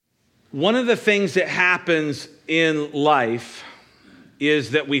One of the things that happens in life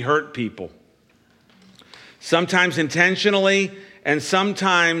is that we hurt people. Sometimes intentionally and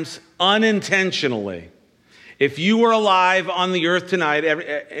sometimes unintentionally. If you were alive on the earth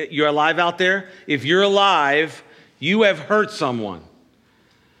tonight, you're alive out there? If you're alive, you have hurt someone.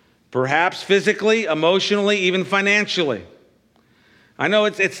 Perhaps physically, emotionally, even financially. I know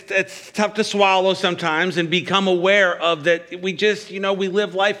it's tough to swallow sometimes and become aware of that. We just, we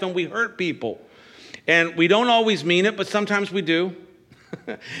live life and we hurt people. And we don't always mean it, but sometimes we do.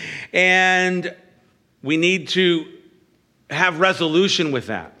 And we need to have resolution with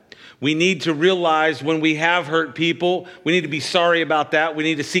that. We need to realize when we have hurt people, we need to be sorry about that. We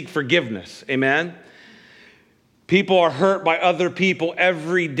need to seek forgiveness. Amen? People are hurt by other people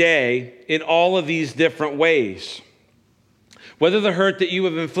every day in all of these different ways. Whether the hurt that you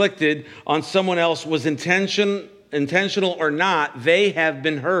have inflicted on someone else was intentional or not, they have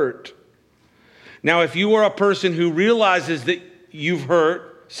been hurt. Now, if you are a person who realizes that you've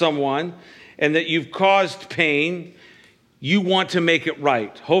hurt someone and that you've caused pain, you want to make it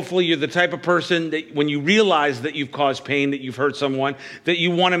right. Hopefully, you're the type of person that when you realize that you've caused pain, that you've hurt someone, that you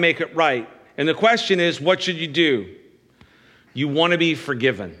want to make it right. And the question is, what should you do? You want to be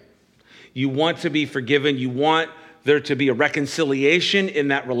forgiven. You want to be forgiven. You want there to be a reconciliation in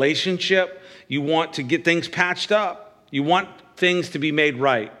that relationship. You want to get things patched up. You want things to be made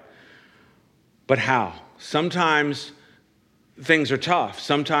right. But how? Sometimes things are tough.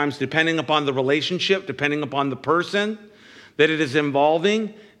 Sometimes, depending upon the relationship, depending upon the person that it is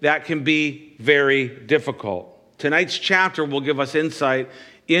involving, that can be very difficult. Tonight's chapter will give us insight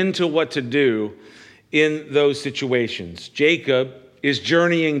into what to do in those situations. Jacob is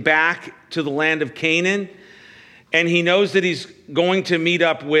journeying back to the land of Canaan, and he knows that he's going to meet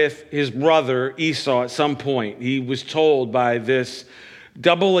up with his brother Esau at some point. He was told by this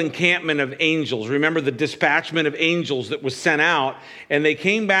double encampment of angels. Remember the dispatchment of angels that was sent out, and they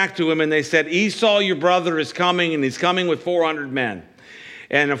came back to him and they said, Esau, your brother, is coming, and he's coming with 400 men.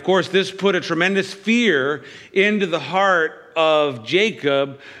 And of course, this put a tremendous fear into the heart of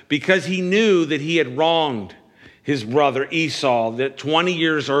Jacob because he knew that he had wronged his brother Esau that 20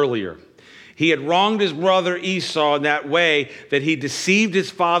 years earlier. He had wronged his brother Esau in that way that he deceived his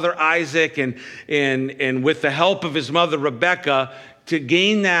father Isaac and with the help of his mother Rebekah to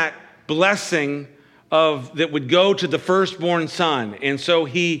gain that blessing that would go to the firstborn son. And so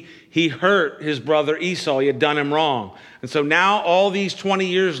he hurt his brother Esau. He had done him wrong. And so now all these 20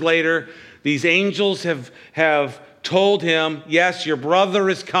 years later, these angels have told him, yes, your brother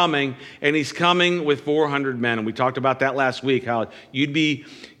is coming, and he's coming with 400 men. And we talked about that last week, how you'd be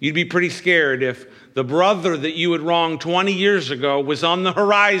pretty scared if the brother that you had wronged 20 years ago was on the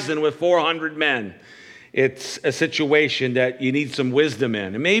horizon with 400 men. It's a situation that you need some wisdom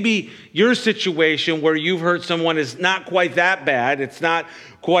in. And maybe your situation where you've hurt someone is not quite that bad. It's not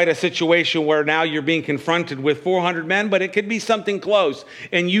quite a situation where now you're being confronted with 400 men, but it could be something close.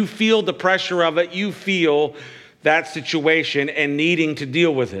 And you feel the pressure of it. You feel that situation and needing to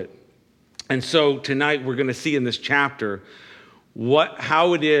deal with it. And so tonight we're going to see in this chapter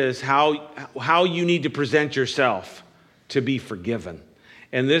how it is, how you need to present yourself to be forgiven.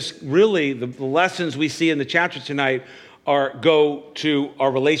 And this really, the lessons we see in the chapter tonight go to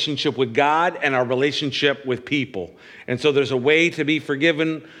our relationship with God and our relationship with people. And so there's a way to be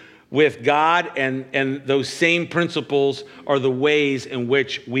forgiven with God, and those same principles are the ways in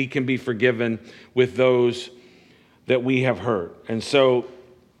which we can be forgiven with those that we have hurt. And so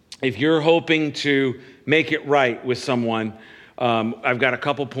if you're hoping to make it right with someone, I've got a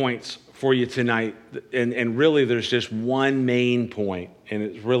couple points for you tonight. And really there's just one main point, and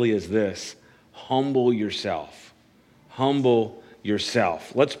it really is this: humble yourself. Humble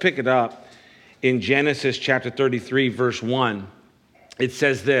yourself. Let's pick it up in Genesis chapter 33, verse 1. It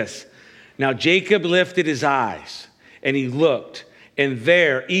says this: Now Jacob lifted his eyes, and he looked, and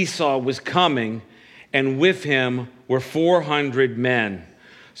there Esau was coming, and with him were 400 men.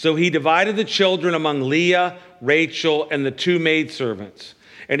 So he divided the children among Leah, Rachel, and the two maidservants.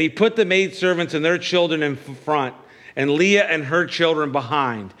 And he put the maidservants and their children in front, and Leah and her children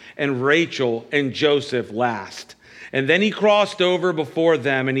behind, and Rachel and Joseph last. And then he crossed over before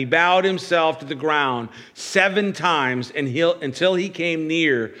them, and he bowed himself to the ground 7 times until he came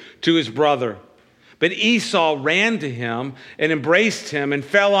near to his brother. But Esau ran to him and embraced him and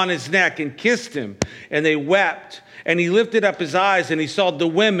fell on his neck and kissed him. And they wept. And he lifted up his eyes and he saw the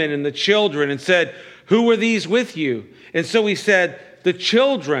women and the children and said, Who are these with you? And so he said, the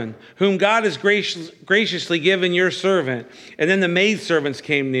children whom God has graciously given your servant. And then the maidservants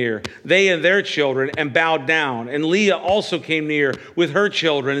came near, they and their children, and bowed down. And Leah also came near with her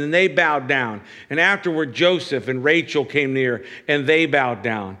children, and they bowed down. And afterward Joseph and Rachel came near, and they bowed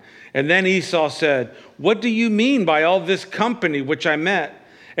down. And then Esau said, what do you mean by all this company which I met?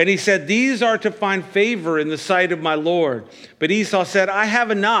 And he said, these are to find favor in the sight of my Lord. But Esau said, I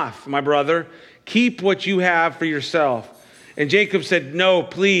have enough, my brother. Keep what you have for yourself. And Jacob said, no,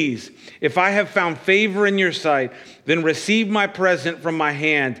 please. If I have found favor in your sight, then receive my present from my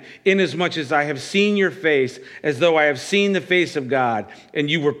hand, inasmuch as I have seen your face, as though I have seen the face of God, and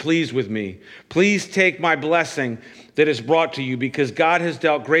you were pleased with me. Please take my blessing that is brought to you, because God has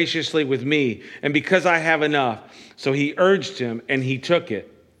dealt graciously with me, and because I have enough. So he urged him, and he took it.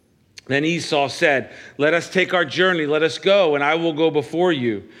 Then Esau said, let us take our journey, let us go, and I will go before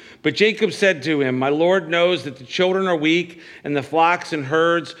you. But Jacob said to him, my Lord knows that the children are weak, and the flocks and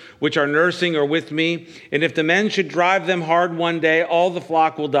herds which are nursing are with me. And if the men should drive them hard one day, all the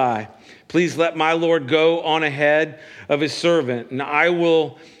flock will die. Please let my Lord go on ahead of his servant, and I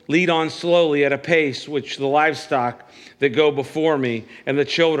will lead on slowly at a pace which the livestock that go before me and the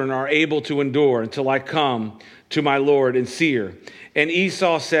children are able to endure until I come to my Lord in Seir. And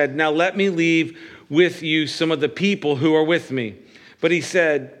Esau said, now let me leave with you some of the people who are with me. But he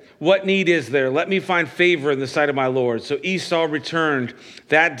said, what need is there? Let me find favor in the sight of my Lord. So Esau returned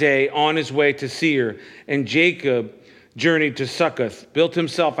that day on his way to Seir, and Jacob journeyed to Succoth, built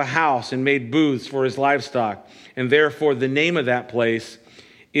himself a house, and made booths for his livestock. And therefore the name of that place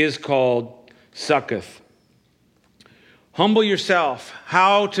is called Succoth. Humble yourself.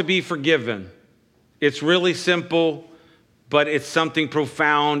 How to be forgiven. It's really simple, but it's something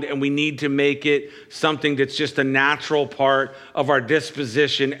profound, and we need to make it something that's just a natural part of our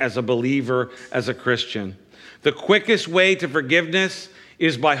disposition as a believer, as a Christian. The quickest way to forgiveness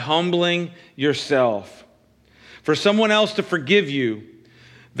is by humbling yourself. For someone else to forgive you,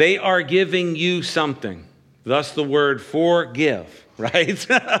 they are giving you something. Thus the word forgive, right?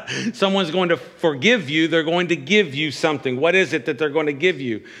 Someone's going to forgive you, they're going to give you something. What is it that they're going to give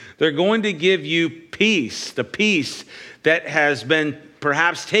you? They're going to give you peace, the peace that has been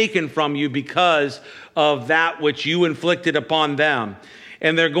perhaps taken from you because of that which you inflicted upon them.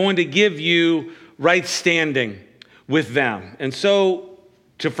 And they're going to give you right standing with them. And so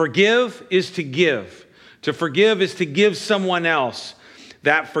to forgive is to give. To forgive is to give someone else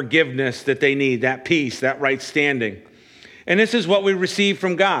that forgiveness that they need, that peace, that right standing. And this is what we receive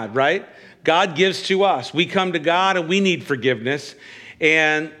from God, right? God gives to us. We come to God and we need forgiveness.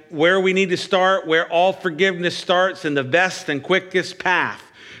 And where we need to start, where all forgiveness starts, and the best and quickest path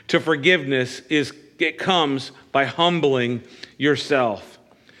to forgiveness is it comes by humbling yourself.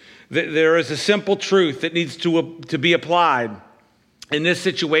 There is a simple truth that needs to be applied in this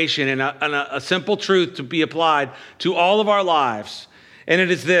situation, and a simple truth to be applied to all of our lives. And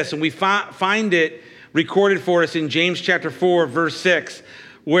it is this, and we find it recorded for us in James chapter 4, verse 6,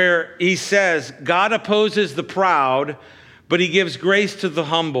 where he says, God opposes the proud, but he gives grace to the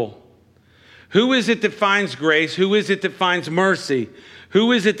humble. Who is it that finds grace? Who is it that finds mercy?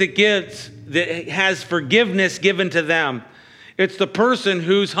 Who is it that has forgiveness given to them? It's the person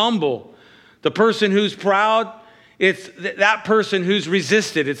who's humble, the person who's proud. It's that person who's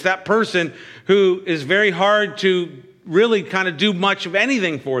resisted. It's that person who is very hard to really kind of do much of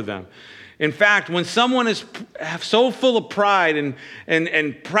anything for them. In fact, when someone is so full of pride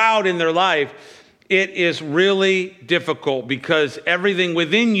and proud in their life, it is really difficult because everything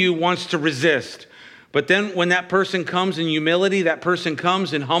within you wants to resist. But then when that person comes in humility, that person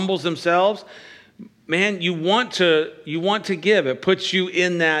comes and humbles themselves, man, you want to give. It puts you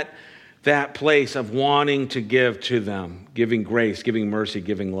in that place of wanting to give to them, giving grace, giving mercy,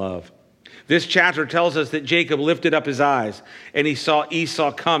 giving love. This chapter tells us that Jacob lifted up his eyes and he saw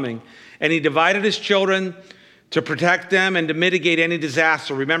Esau coming, and he divided his children to protect them and to mitigate any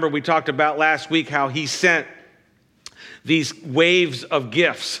disaster. Remember, we talked about last week how he sent these waves of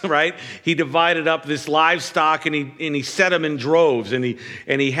gifts, right? He divided up this livestock and he set them in droves, and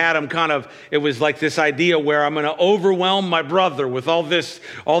he had them kind of, it was like this idea where I'm going to overwhelm my brother with all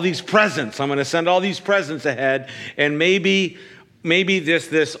these presents. I'm going to send all these presents ahead, and maybe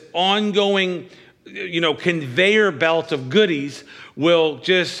this ongoing, conveyor belt of goodies will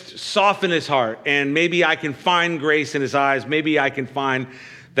just soften his heart, and maybe I can find grace in his eyes. Maybe I can find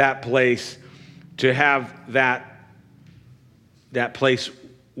that place to have that place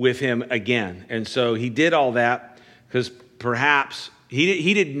with him again. And so he did all that because perhaps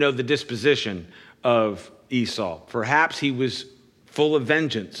he didn't know the disposition of Esau. Perhaps he was full of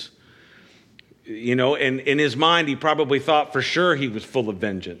vengeance. And in his mind, he probably thought for sure he was full of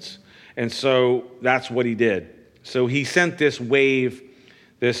vengeance. And so that's what he did. So he sent this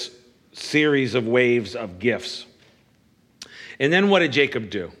series of waves of gifts. And then what did Jacob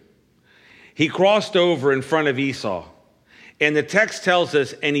do? He crossed over in front of Esau. And the text tells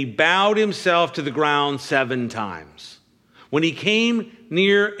us, and he bowed himself to the ground 7 times. When he came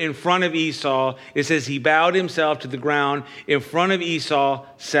near in front of Esau, it says he bowed himself to the ground in front of Esau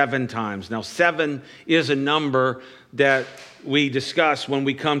 7 times. Now, 7 is a number that we discuss when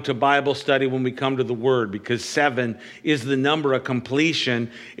we come to Bible study, when we come to the Word, because 7 is the number of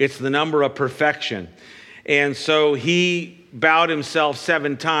completion. It's the number of perfection. And so he bowed himself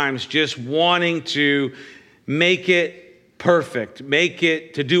 7 times, just wanting to make it perfect,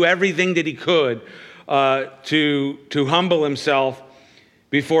 to do everything that he could to humble himself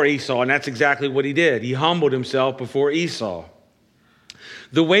before Esau. And that's exactly what he did. He humbled himself before Esau.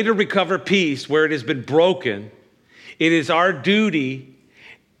 The way to recover peace where it has been broken, it is our duty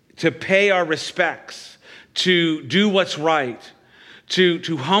to pay our respects, to do what's right,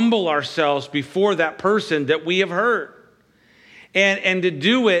 to humble ourselves before that person that we have hurt. And to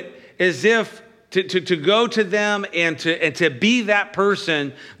do it as if to go to them and to be that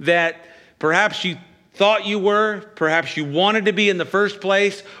person that perhaps you thought you were, perhaps you wanted to be in the first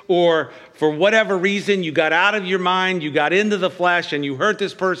place, or for whatever reason you got out of your mind, you got into the flesh and you hurt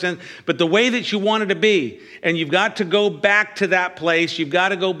this person, but the way that you wanted to be, and you've got to go back to that place,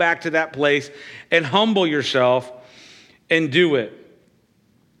 and humble yourself and do it.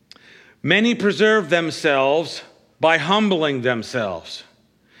 Many preserve themselves by humbling themselves.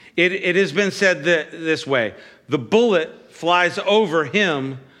 It has been said this way: the bullet flies over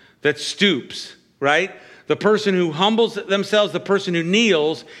him that stoops, right? The person who humbles themselves, the person who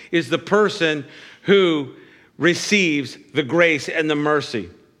kneels, is the person who receives the grace and the mercy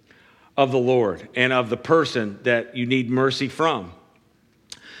of the Lord and of the person that you need mercy from.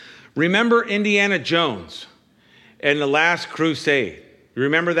 Remember Indiana Jones and the Last Crusade? You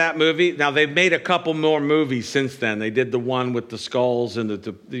remember that movie? Now, they've made a couple more movies since then. They did the one with the skulls and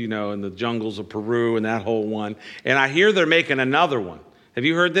in the jungles of Peru and that whole one. And I hear they're making another one. Have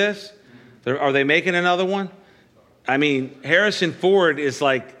you heard this? Are they making another one? I mean, Harrison Ford is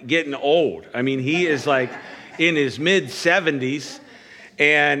like getting old. I mean, he is like in his mid-70s.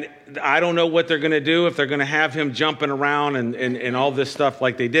 And I don't know what they're going to do, if they're going to have him jumping around and all this stuff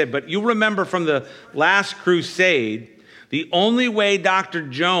like they did. But you remember from the Last Crusade, the only way Dr.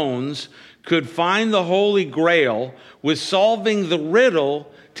 Jones could find the Holy Grail was solving the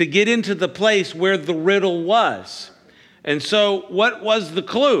riddle to get into the place where the riddle was. And so what was the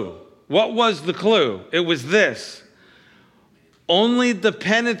clue? What was the clue? It was this: only the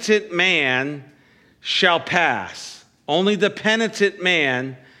penitent man shall pass. Only the penitent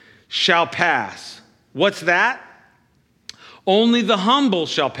man shall pass. What's that? Only the humble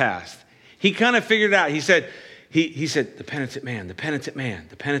shall pass. He kind of figured it out. He said, the penitent man, the penitent man,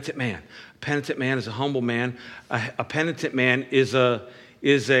 the penitent man. A penitent man is a humble man. A penitent man is a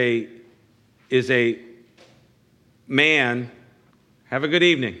man. Have a good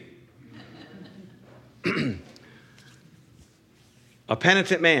evening. A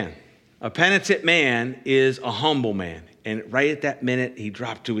penitent man. A penitent man is a humble man. And right at that minute, he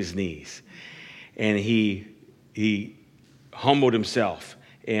dropped to his knees. And he humbled himself.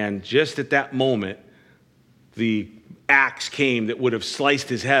 And just at that moment, the axe came that would have sliced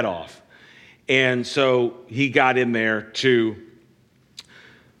his head off. And so he got in there to,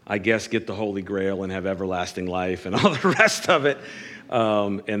 I guess, get the Holy Grail and have everlasting life and all the rest of it,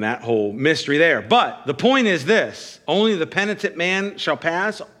 and that whole mystery there. But the point is this: only the penitent man shall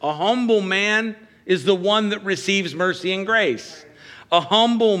pass. A humble man is the one that receives mercy and grace. A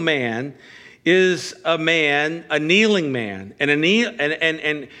humble man is a kneeling man,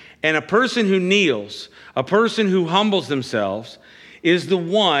 and a person who kneels, a person who humbles themselves, is the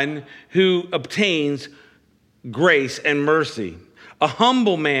one who obtains grace and mercy. A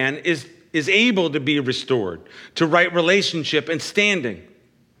humble man is able to be restored to right relationship and standing.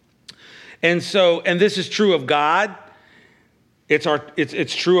 And this is true of God.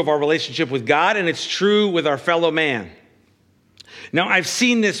 It's true of our relationship with God, and it's true with our fellow man. Now, I've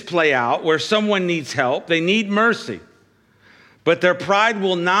seen this play out where someone needs help, they need mercy, but their pride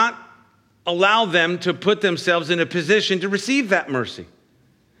will not allow them to put themselves in a position to receive that mercy.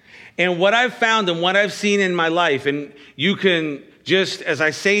 And what I've found and what I've seen in my life, and you can just, as I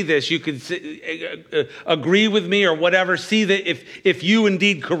say this, you can agree with me or whatever, see that if you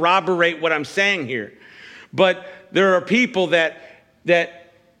indeed corroborate what I'm saying here. But there are people that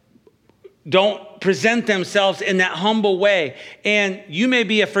don't present themselves in that humble way. And you may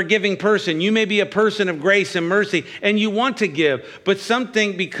be a forgiving person. You may be a person of grace and mercy, and you want to give. But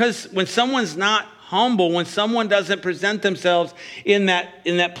because when someone's not humble, when someone doesn't present themselves in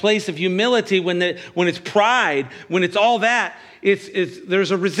that place of humility, when it's pride, when it's all that,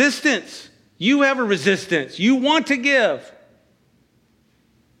 there's a resistance. You have a resistance. You want to give.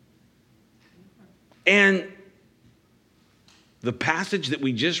 And the passage that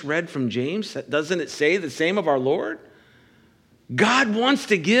we just read from James, doesn't it say the same of our Lord? God wants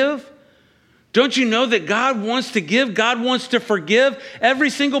to give. Don't you know that God wants to give? God wants to forgive every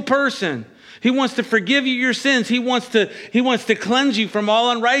single person. He wants to forgive you your sins. He wants to cleanse you from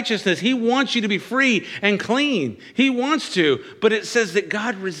all unrighteousness. He wants you to be free and clean. He wants to. But it says that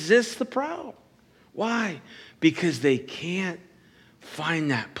God resists the proud. Why? Because they can't find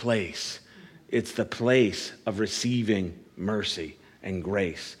that place. It's the place of receiving mercy and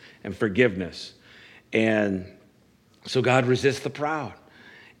grace and forgiveness. And so God resists the proud.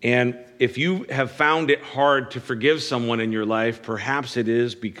 And if you have found it hard to forgive someone in your life, perhaps it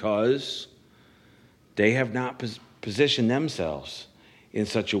is because they have not positioned themselves in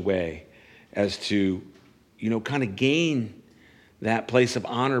such a way as to, kind of gain that place of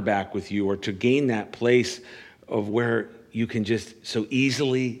honor back with you, or to gain that place of where you can just so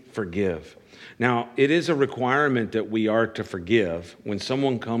easily forgive. Now, it is a requirement that we are to forgive when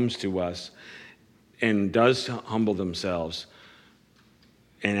someone comes to us and does humble themselves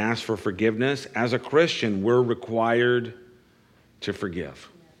and ask for forgiveness. As a Christian, we're required to forgive.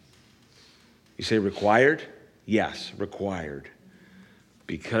 You say required? Yes, required.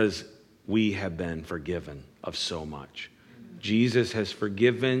 Because we have been forgiven of so much. Jesus has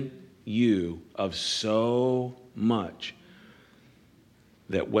forgiven you of so much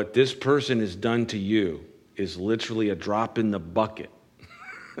that what this person has done to you is literally a drop in the bucket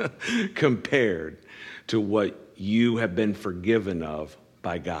compared to what you have been forgiven of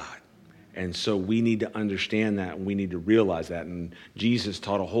by God. And so we need to understand that, and we need to realize that. And Jesus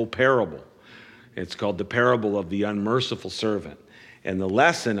taught a whole parable. It's called the parable of the unmerciful servant. And the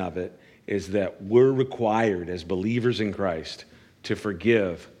lesson of it is that we're required as believers in Christ to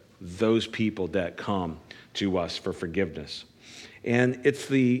forgive those people that come to us for forgiveness. And it's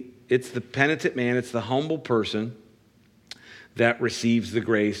the penitent man, it's the humble person that receives the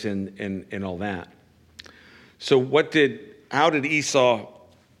grace and all that. So what did Esau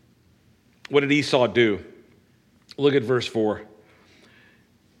do? Look at verse 4.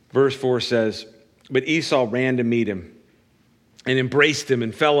 Verse 4 says, "But Esau ran to meet him and embraced him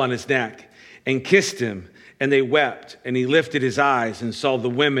and fell on his neck and kissed him, and they wept. And he lifted his eyes and saw the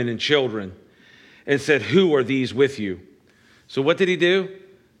women and children and said, 'Who are these with you?' So what did he do?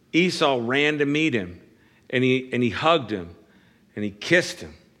 Esau ran to meet him, and he hugged him, and he kissed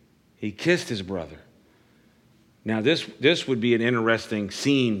him. He kissed his brother. Now this would be an interesting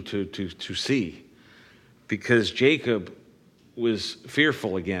scene to see, because Jacob was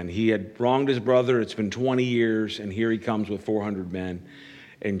fearful again. He had wronged his brother. It's been 20 years, and here he comes with 400 men.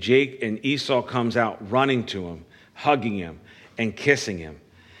 And Esau comes out running to him, hugging him, and kissing him.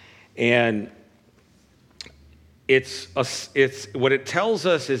 And it's what it tells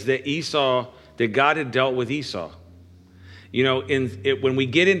us is that God had dealt with Esau. When we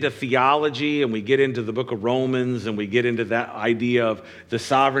get into theology and we get into the book of Romans and we get into that idea of the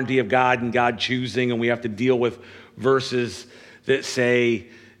sovereignty of God and God choosing, and we have to deal with verses that say,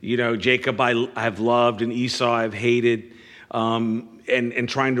 Jacob I have loved and Esau I've hated, and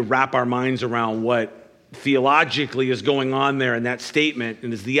trying to wrap our minds around what theologically is going on there in that statement.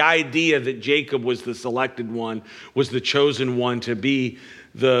 And it's the idea that Jacob was the selected one, was the chosen one to be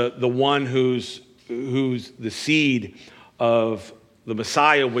the one who's the seed of the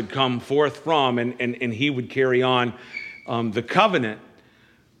Messiah would come forth from, and he would carry on the covenant.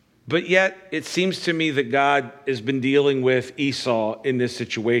 But yet, it seems to me that God has been dealing with Esau in this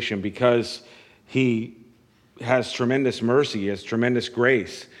situation, because he has tremendous mercy, he has tremendous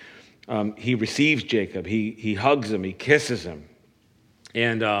grace. He receives Jacob, he hugs him, he kisses him.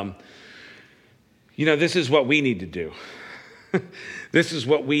 And, this is what we need to do. This is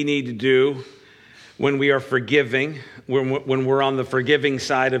what we need to do when we are forgiving, when we're on the forgiving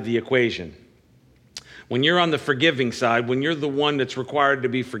side of the equation. When you're on the forgiving side, when you're the one that's required to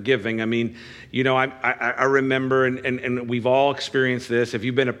be forgiving, I remember, and we've all experienced this. If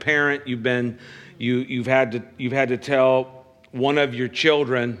you've been a parent, you've had to tell one of your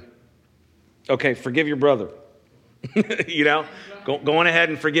children, okay, forgive your brother. Go on ahead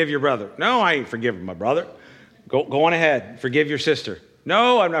and forgive your brother. No, I ain't forgiving my brother. Go on ahead, forgive your sister.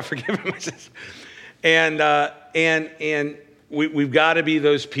 No, I'm not forgiving my sister. And we've got to be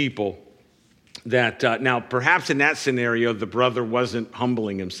those people that now perhaps in that scenario, the brother wasn't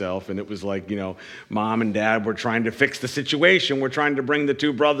humbling himself, and it was like, mom and dad were trying to fix the situation. We're trying to bring the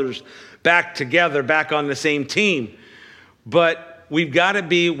two brothers back together, back on the same team. But we've got to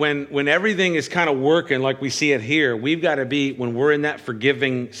be, when everything is kind of working like we see it here, we've got to be, when we're in that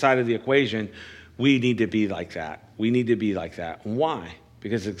forgiving side of the equation, we need to be like that. We need to be like that. Why?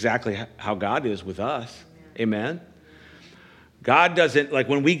 Because exactly how God is with us. Amen. God doesn't, like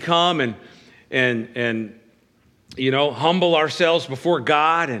when we come and humble ourselves before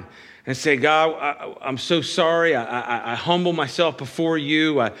God and say, God, I'm so sorry. I humble myself before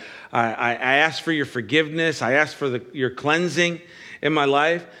you. I ask for your forgiveness. I ask for your cleansing in my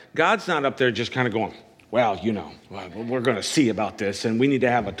life. God's not up there just kind of going, well, we're going to see about this, and we need to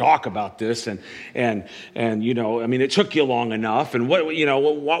have a talk about this, and it took you long enough, and what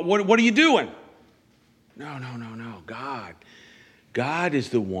are you doing? No. God is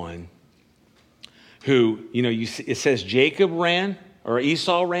the one who, it says Jacob ran, or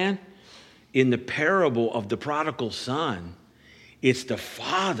Esau ran. In the parable of the prodigal son, it's the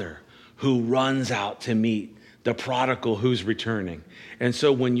father who runs out to meet the prodigal who's returning. And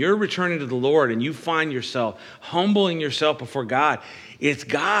so when you're returning to the Lord and you find yourself humbling yourself before God, it's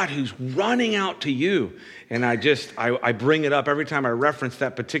God who's running out to you. And I bring it up every time I reference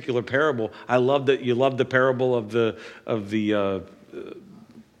that particular parable. I love that you love the parable of the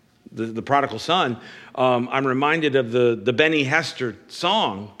prodigal son. I'm reminded of the Benny Hester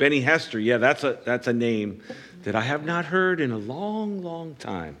song. Benny Hester, yeah, that's a name that I have not heard in a long, long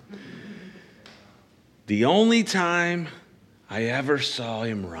time. The only time I ever saw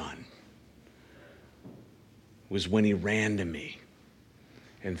him run was when he ran to me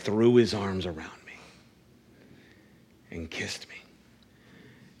and threw his arms around me and kissed me.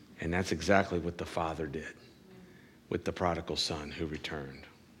 And that's exactly what the Father did with the prodigal son who returned.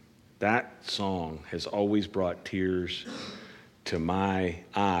 That song has always brought tears to my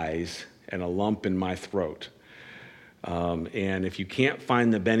eyes and a lump in my throat. And if you can't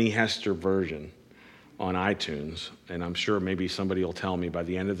find the Benny Hester version on iTunes, and I'm sure maybe somebody will tell me by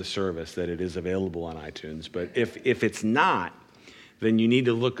the end of the service that it is available on iTunes, but if it's not, then you need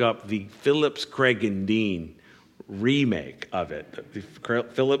to look up the Phillips, Craig, and Dean remake of it.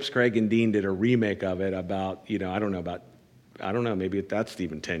 Phillips, Craig, and Dean did a remake of it about, maybe that's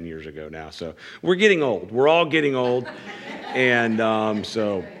even 10 years ago now. So we're getting old. We're all getting old. And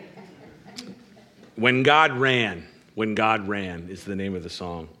so When God Ran is the name of the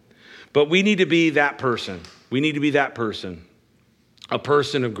song. But we need to be that person. We need to be that person, a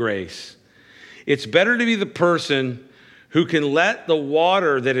person of grace. It's better to be the person who can let the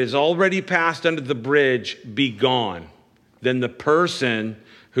water that has already passed under the bridge be gone than the person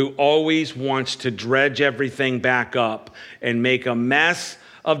who always wants to dredge everything back up and make a mess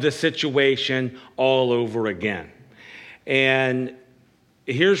of the situation all over again. And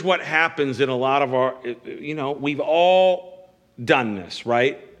here's what happens in a lot of our, we've all done this,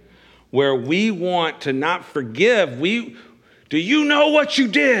 right? Where we want to not forgive. Do you know what you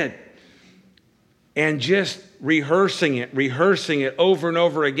did? And just rehearsing it over and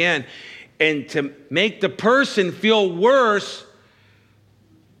over again. And to make the person feel worse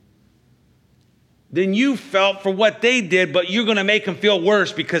than you felt for what they did, but you're going to make them feel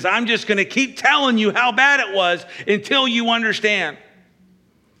worse because I'm just going to keep telling you how bad it was until you understand.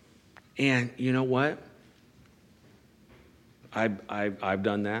 And you know what? I've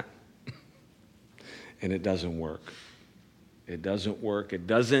done that. And it doesn't work. It doesn't work. It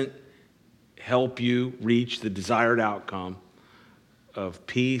doesn't help you reach the desired outcome of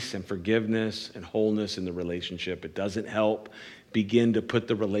peace and forgiveness and wholeness in the relationship. It doesn't help begin to put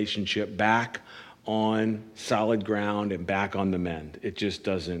the relationship back on solid ground and back on the mend. It just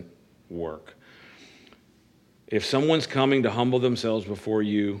doesn't work. If someone's coming to humble themselves before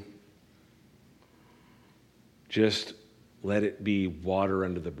you, just let it be water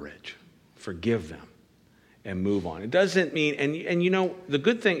under the bridge. Forgive them and move on. It doesn't mean, and the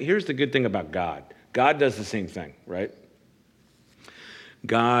good thing, here's the good thing about God. God does the same thing, right?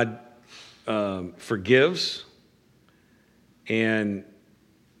 God forgives, and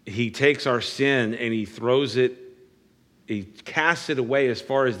he takes our sin and he casts it away as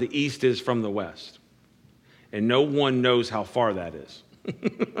far as the east is from the west. And no one knows how far that is.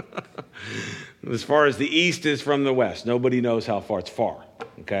 As far as the east is from the west, nobody knows how far. It's far,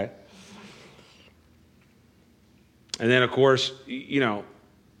 okay? And then, of course,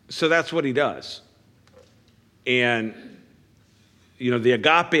 so that's what he does. And, the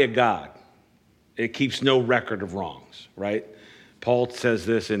agape of God, it keeps no record of wrongs, right? Paul says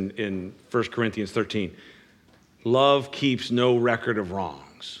this in 1 Corinthians 13. Love keeps no record of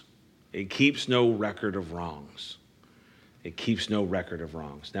wrongs. It keeps no record of wrongs. It keeps no record of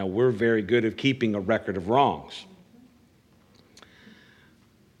wrongs. Now, we're very good at keeping a record of wrongs.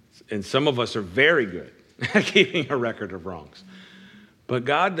 And some of us are very good at keeping a record of wrongs. But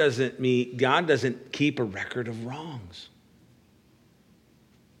God doesn't keep a record of wrongs.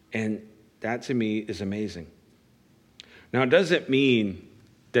 And that to me is amazing. Now, it doesn't mean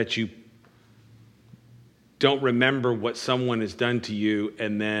that you don't remember what someone has done to you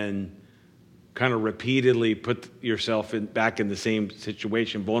and then kind of repeatedly put yourself back in the same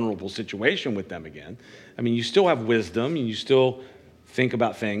situation, vulnerable situation with them again. I mean, you still have wisdom and you still think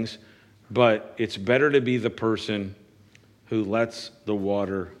about things, but it's better to be the person who lets the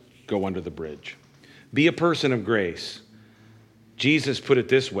water go under the bridge. Be a person of grace. Jesus put it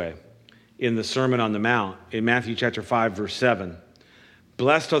this way in the Sermon on the Mount in Matthew chapter 5, verse 7.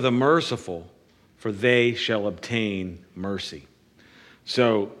 Blessed are the merciful, for they shall obtain mercy.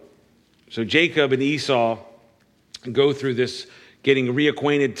 So Jacob and Esau go through this getting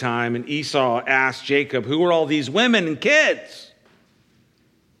reacquainted time, and Esau asked Jacob, who are all these women and kids?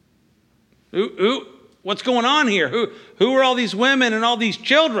 What's going on here? Who are all these women and all these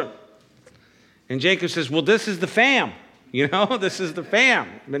children? And Jacob says, well, this is the fam. This is the fam.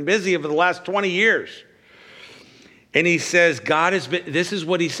 I've been busy over the last 20 years. And he says, this is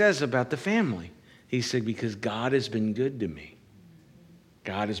what he says about the family. He said, because God has been good to me.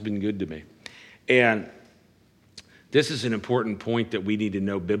 God has been good to me. And this is an important point that we need to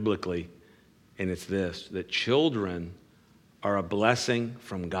know biblically, and it's this, that children are a blessing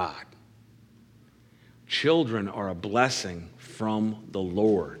from God. Children are a blessing from the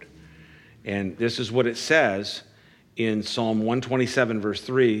Lord. And this is what it says in Psalm 127, verse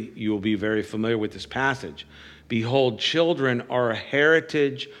 3. You will be very familiar with this passage. Behold, children are a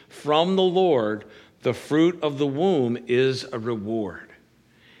heritage from the Lord. The fruit of the womb is a reward.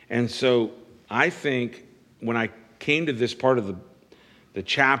 And so I think when I came to this part of the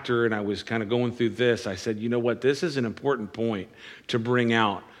chapter and I was kind of going through this, I said, you know what, this is an important point to bring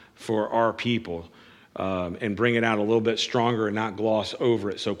out for our people and bring it out a little bit stronger and not gloss over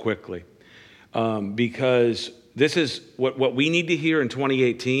it so quickly. Because this is what we need to hear in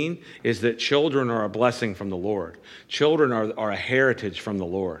 2018 is that children are a blessing from the Lord. Children are a heritage from the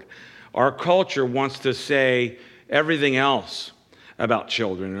Lord. Our culture wants to say everything else about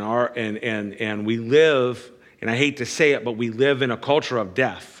children, and we live, and I hate to say it, but we live in a culture of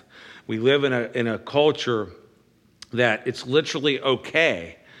death. We live in a culture that it's literally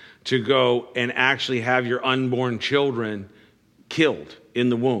okay to go and actually have your unborn children killed in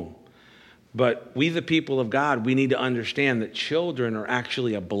the womb. But we, the people of God, we need to understand that children are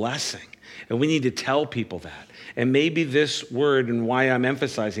actually a blessing. And we need to tell people that. And maybe this word and why I'm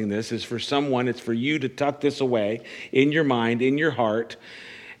emphasizing this is for someone, it's for you to tuck this away in your mind, in your heart.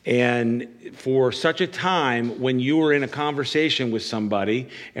 And for such a time when you are in a conversation with somebody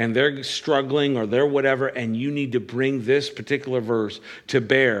and they're struggling or they're whatever, and you need to bring this particular verse to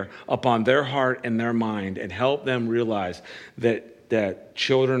bear upon their heart and their mind and help them realize that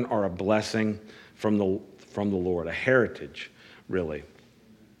children are a blessing from the Lord, a heritage, really.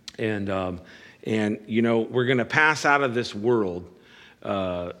 And we're going to pass out of this world.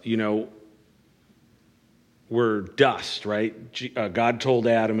 We're dust, right? God told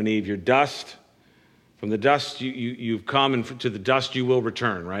Adam and Eve, "You're dust. From the dust you've come, and to the dust you will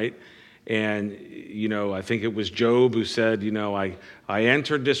return," right? And I think it was Job who said, I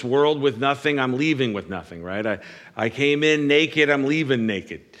entered this world with nothing, I'm leaving with nothing, right? I came in naked, I'm leaving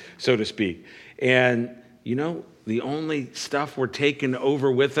naked, so to speak. And the only stuff we're taking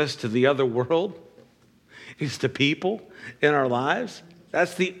over with us to the other world is the people in our lives.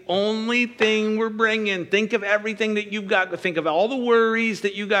 That's the only thing we're bringing. Think of everything that you've got. Think of all the worries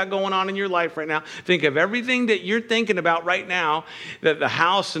that you got going on in your life right now. Think of everything that you're thinking about right now, that the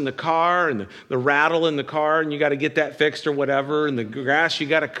house and the car and the rattle in the car, and you got to get that fixed or whatever, and the grass you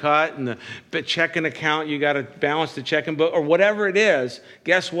got to cut, and the checking account, you got to balance the checking book, or whatever it is.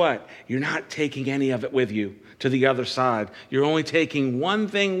 Guess what? You're not taking any of it with you to the other side. You're only taking one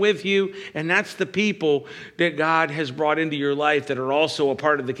thing with you, and that's the people that God has brought into your life that are also a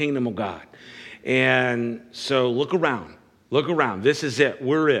part of the kingdom of God. And so look around. This is it.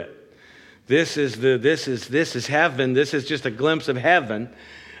 We're it. This is heaven. This is just a glimpse of heaven.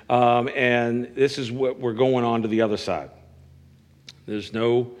 And this is what we're going on to the other side.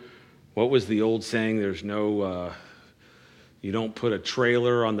 What was the old saying? There's no, you don't put a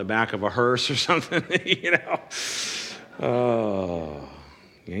trailer on the back of a hearse or something, Oh,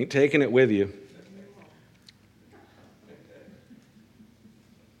 you ain't taking it with you.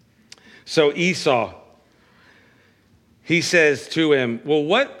 So Esau, he says to him, well,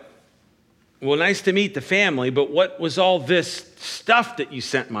 well, nice to meet the family, but what was all this stuff that you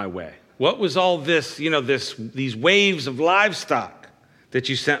sent my way? What was all this, these waves of livestock that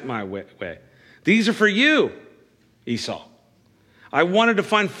you sent my way? These are for you, Esau. I wanted to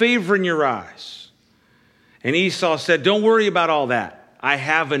find favor in your eyes. And Esau said, don't worry about all that. I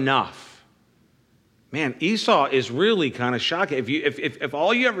have enough. Man, Esau is really kind of shocking. If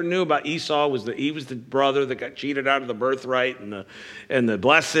all you ever knew about Esau was that he was the brother that got cheated out of the birthright and the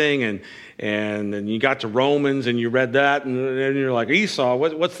blessing, and then you got to Romans and you read that, and you're like, Esau,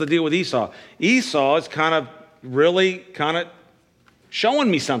 what's the deal with Esau? Esau is really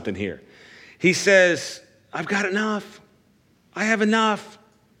showing me something here. He says, I've got enough. I have enough.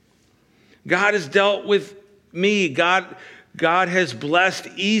 God has dealt with me. God has blessed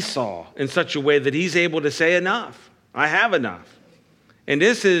Esau in such a way that he's able to say enough. I have enough. And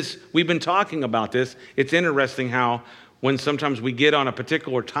we've been talking about this. It's interesting how when sometimes we get on a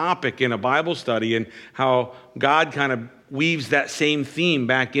particular topic in a Bible study and how God kind of weaves that same theme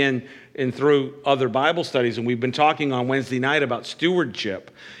back in and through other Bible studies. And we've been talking on Wednesday night about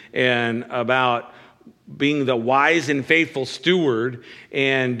stewardship and about being the wise and faithful steward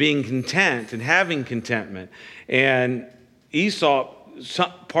and being content and having contentment. And Esau,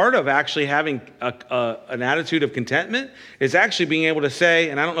 part of actually having an attitude of contentment is actually being able to say,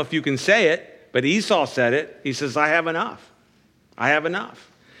 and I don't know if you can say it, but Esau said it. He says, I have enough. I have enough.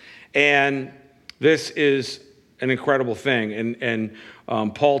 And this is an incredible thing. And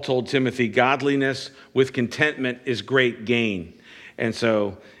Paul told Timothy, godliness with contentment is great gain. And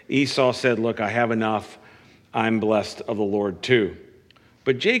so Esau said, look, I have enough. I'm blessed of the Lord too.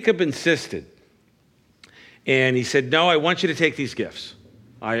 But Jacob insisted. And he said, no, I want you to take these gifts.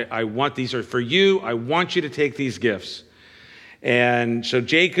 I want these are for you. I want you to take these gifts. And so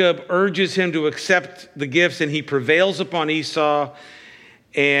Jacob urges him to accept the gifts, and he prevails upon Esau.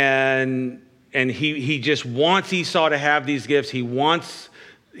 And he just wants Esau to have these gifts. He wants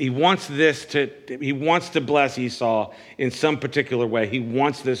to bless Esau in some particular way. He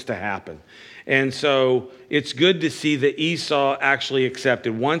wants this to happen. And so it's good to see that Esau actually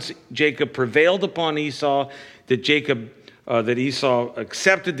accepted. Once Jacob prevailed upon Esau, that Esau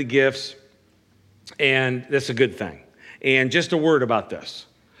accepted the gifts, and that's a good thing. And just a word about this.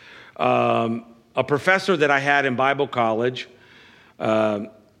 A professor that I had in Bible college,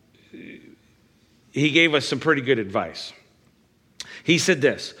 he gave us some pretty good advice. He said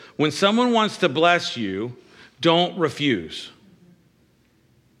this: when someone wants to bless you, don't refuse.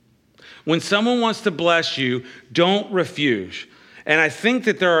 When someone wants to bless you, don't refuse. And I think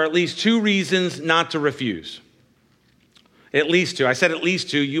that there are at least two reasons not to refuse. At least two. I said at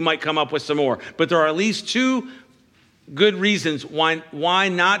least two. You might come up with some more. But there are at least two good reasons why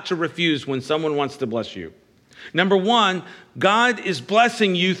not to refuse when someone wants to bless you. Number one, God is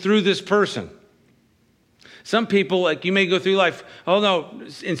blessing you through this person. Some people, like, you may go through life,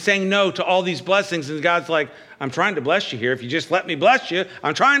 and saying no to all these blessings, and God's like, I'm trying to bless you here. If you just let me bless you,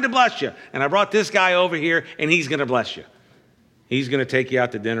 I'm trying to bless you. And I brought this guy over here, and he's going to bless you. He's going to take you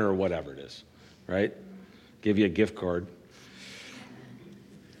out to dinner or whatever it is, right? Give you a gift card.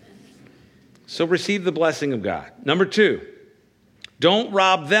 So receive the blessing of God. Number two, don't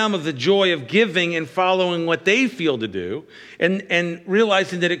rob them of the joy of giving and following what they feel to do, and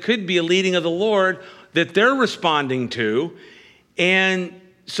realizing that it could be a leading of the Lord that they're responding to. And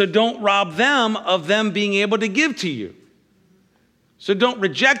so don't rob them of them being able to give to you. So don't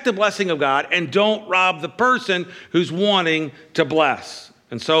reject the blessing of God, and don't rob the person who's wanting to bless.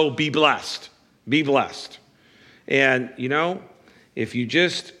 And so be blessed. Be blessed. And, if you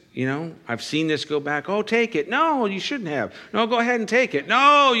just, I've seen this go back. Oh, take it. No, you shouldn't have. No, go ahead and take it.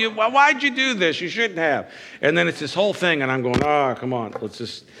 No, why'd you do this? You shouldn't have. And then it's this whole thing, and I'm going, come on. Let's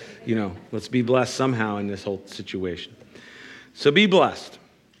just, let's be blessed somehow in this whole situation. So be blessed.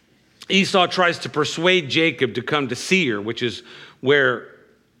 Esau tries to persuade Jacob to come to Seir, which is where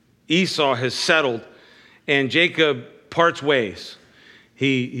Esau has settled, and Jacob parts ways.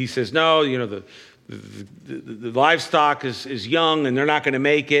 He says, no, the livestock is young, and they're not going to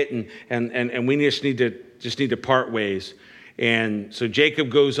make it, and we just need to part ways. And so Jacob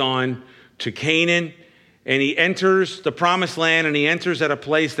goes on to Canaan, and he enters the promised land, and he enters at a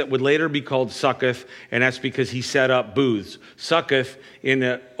place that would later be called Succoth, and that's because he set up booths. Succoth in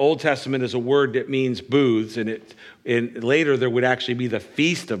the Old Testament is a word that means booths, and later there would actually be the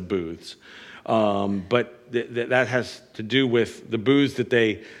Feast of Booths. But that has to do with the booths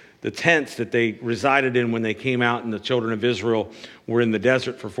the tents that they resided in when they came out and the children of Israel were in the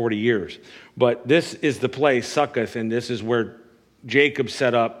desert for 40 years. But this is the place, Succoth, and this is where Jacob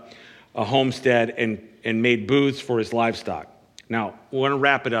set up a homestead and made booths for his livestock. Now, we want to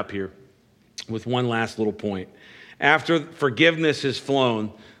wrap it up here. with one last little point. After forgiveness is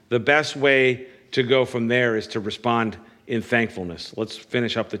flown, the best way to go from there is to respond in thankfulness. Let's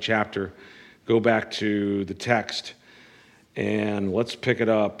finish up the chapter, go back to the text, and let's pick it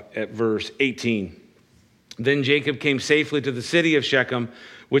up at verse 18. Then Jacob came safely to the city of Shechem,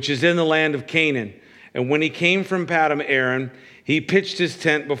 which is in the land of Canaan. And when he came from Paddan Aram, he pitched his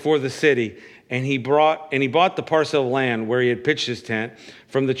tent before the city, and he bought the parcel of land where he had pitched his tent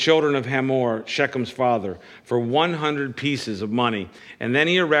from the children of Hamor, Shechem's father, for 100 pieces of money. And then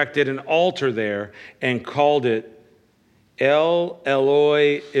he erected an altar there and called it El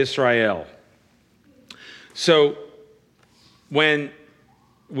Eloi Israel. So when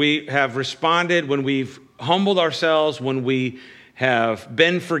we have responded, when we've humbled ourselves, when we have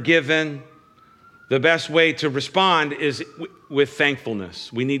been forgiven, the best way to respond is with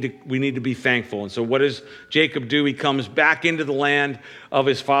thankfulness. We need to be thankful. And so what does Jacob do? He comes back into the land of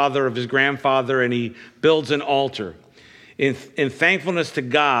his father, of his grandfather, and he builds an altar. In thankfulness to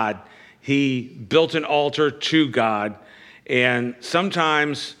God, he built an altar to God. And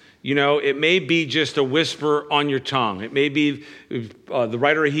sometimes, it may be just a whisper on your tongue. It may be, the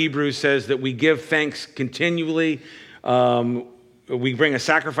writer of Hebrews says that we give thanks continually. We bring a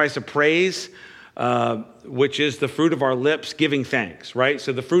sacrifice of praise, which is the fruit of our lips, giving thanks, right?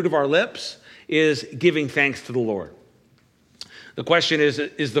 So the fruit of our lips is giving thanks to the Lord. The question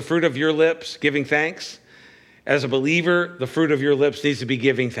is the fruit of your lips giving thanks? As a believer, the fruit of your lips needs to be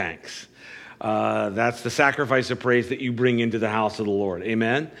giving thanks. That's the sacrifice of praise that you bring into the house of the Lord.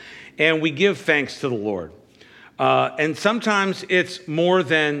 Amen? And we give thanks to the Lord. And sometimes it's more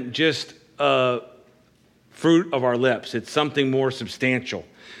than just fruit of our lips. It's something more substantial.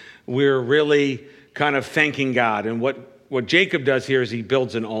 We're really kind of thanking God. And what Jacob does here is he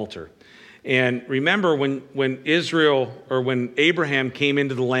builds an altar. And remember when Israel, or when Abraham came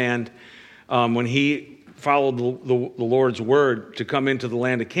into the land, when he followed the Lord's word to come into the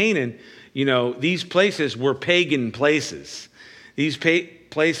land of Canaan, these places were pagan places. These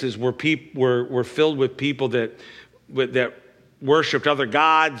places were filled with people that worshipped other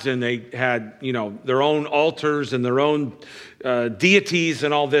gods, and they had, their own altars and their own deities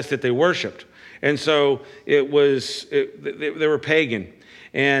and all this that they worshipped. And so they were pagan.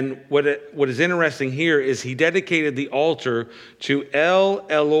 And what is interesting here is he dedicated the altar to El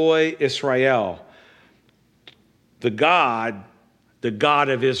Eloi Israel, the God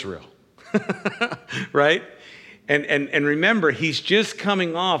of Israel, right? And remember, he's just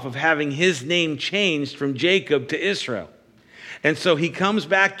coming off of having his name changed from Jacob to Israel. And so he comes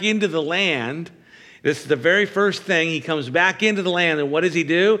back into the land. This is the very first thing. He comes back into the land, and what does he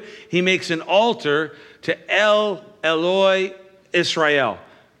do? He makes an altar to El Eloi Israel,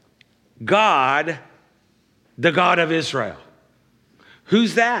 God, the God of Israel.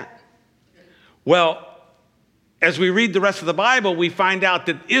 Who's that? Well, as we read the rest of the Bible, we find out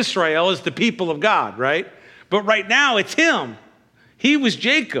that Israel is the people of God, right? But right now, it's him. He was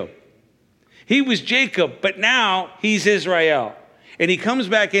Jacob. He was Jacob, but now he's Israel. And he comes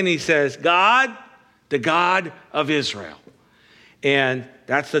back in and he says, God, the God of Israel. And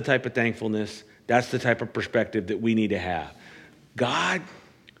that's the type of thankfulness, that's the type of perspective that we need to have. God,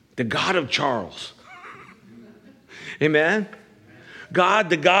 the God of Charles. Amen? God,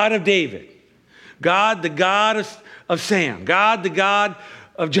 the God of David. God, the God of Sam. God, the God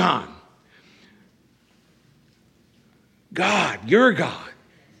of John. God, your God.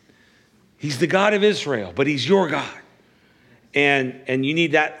 He's the God of Israel, but he's your God. And you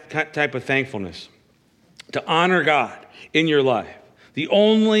need that type of thankfulness to honor God in your life. The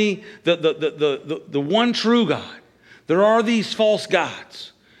one true God. There are these false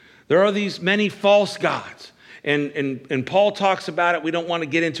gods. There are these many false gods. And Paul talks about it. We don't want to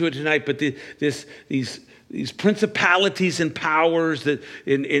get into it tonight, but these principalities and powers that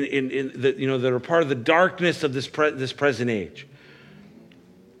that are part of the darkness of this present age.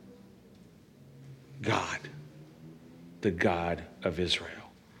 God, the God of Israel.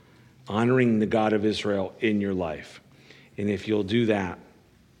 Honoring the God of Israel in your life. And if you'll do that,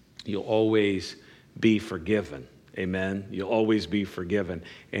 you'll always be forgiven. Amen? You'll always be forgiven.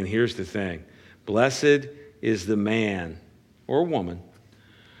 And here's the thing. Blessed is the man or woman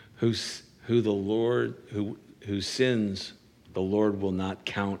whose sins the Lord will not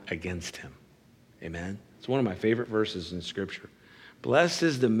count against him. Amen? It's one of my favorite verses in Scripture. Blessed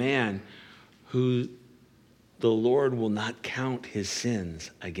is the man who the Lord will not count his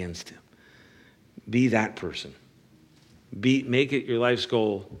sins against him. Be that person. Make it your life's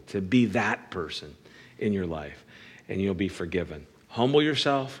goal to be that person in your life, and you'll be forgiven. Humble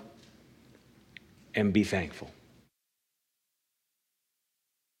yourself and be thankful.